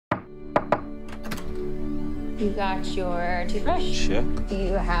You got your toothbrush? Check. Do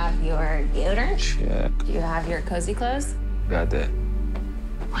you have your deodorant? Check. Do you have your cozy clothes? Got that.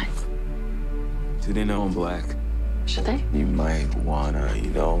 What? Do they know I'm black? Should they? You might wanna,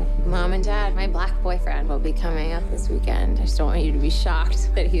 Mom and Dad, my black boyfriend will be coming up this weekend. I just don't want you to be shocked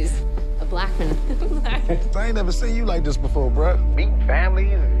that he's a black man. I ain't never seen you like this before, bruh. Meeting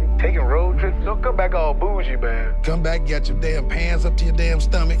families, taking road trips. Don't come back all bougie, man. Come back, get your damn pants up to your damn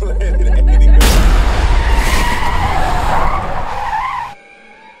stomach.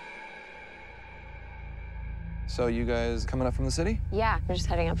 So you guys coming up from the city? Yeah, we're just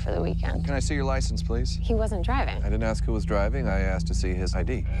heading up for the weekend. Can I see your license, please? He wasn't driving. I didn't ask who was driving. I asked to see his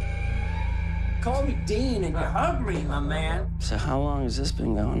ID. Call me Dean and you hug me, my man. So how long has this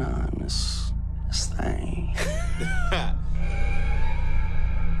been going on, this thing?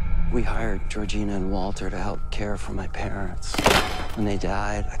 We hired Georgina and Walter to help care for my parents. When they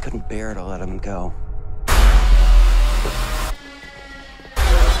died, I couldn't bear to let them go.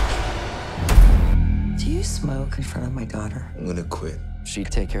 Do you smoke in front of my daughter? I'm gonna quit.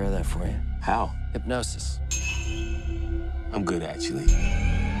 She'd take care of that for you. How? Hypnosis. I'm good, actually.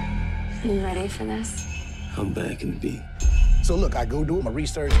 You ready for this? I'm back in the beat. So look, I go do my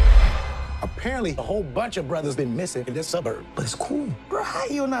research. Apparently, a whole bunch of brothers been missing in this suburb. But it's cool. Bro, how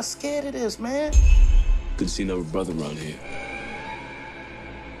you not scared of this, man? Good to see another brother around here.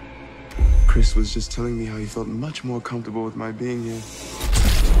 Chris was just telling me how he felt much more comfortable with my being here.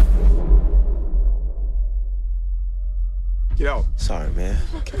 Get out. Sorry, man.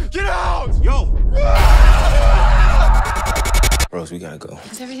 Get out! Yo! Rose, we gotta go.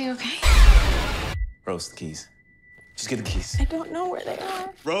 Is everything okay? Rose, the keys. Just get the keys. I don't know where they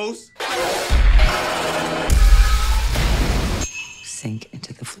are. Rose? Sink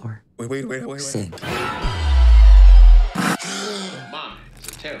into the floor. Wait. Sink. Mine is a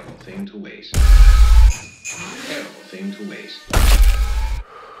terrible thing to waste. Terrible thing to waste.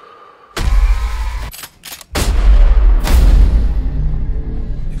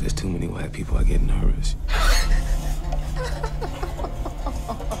 If there's too many white people, I get nervous.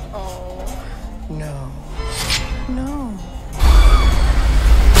 No. No.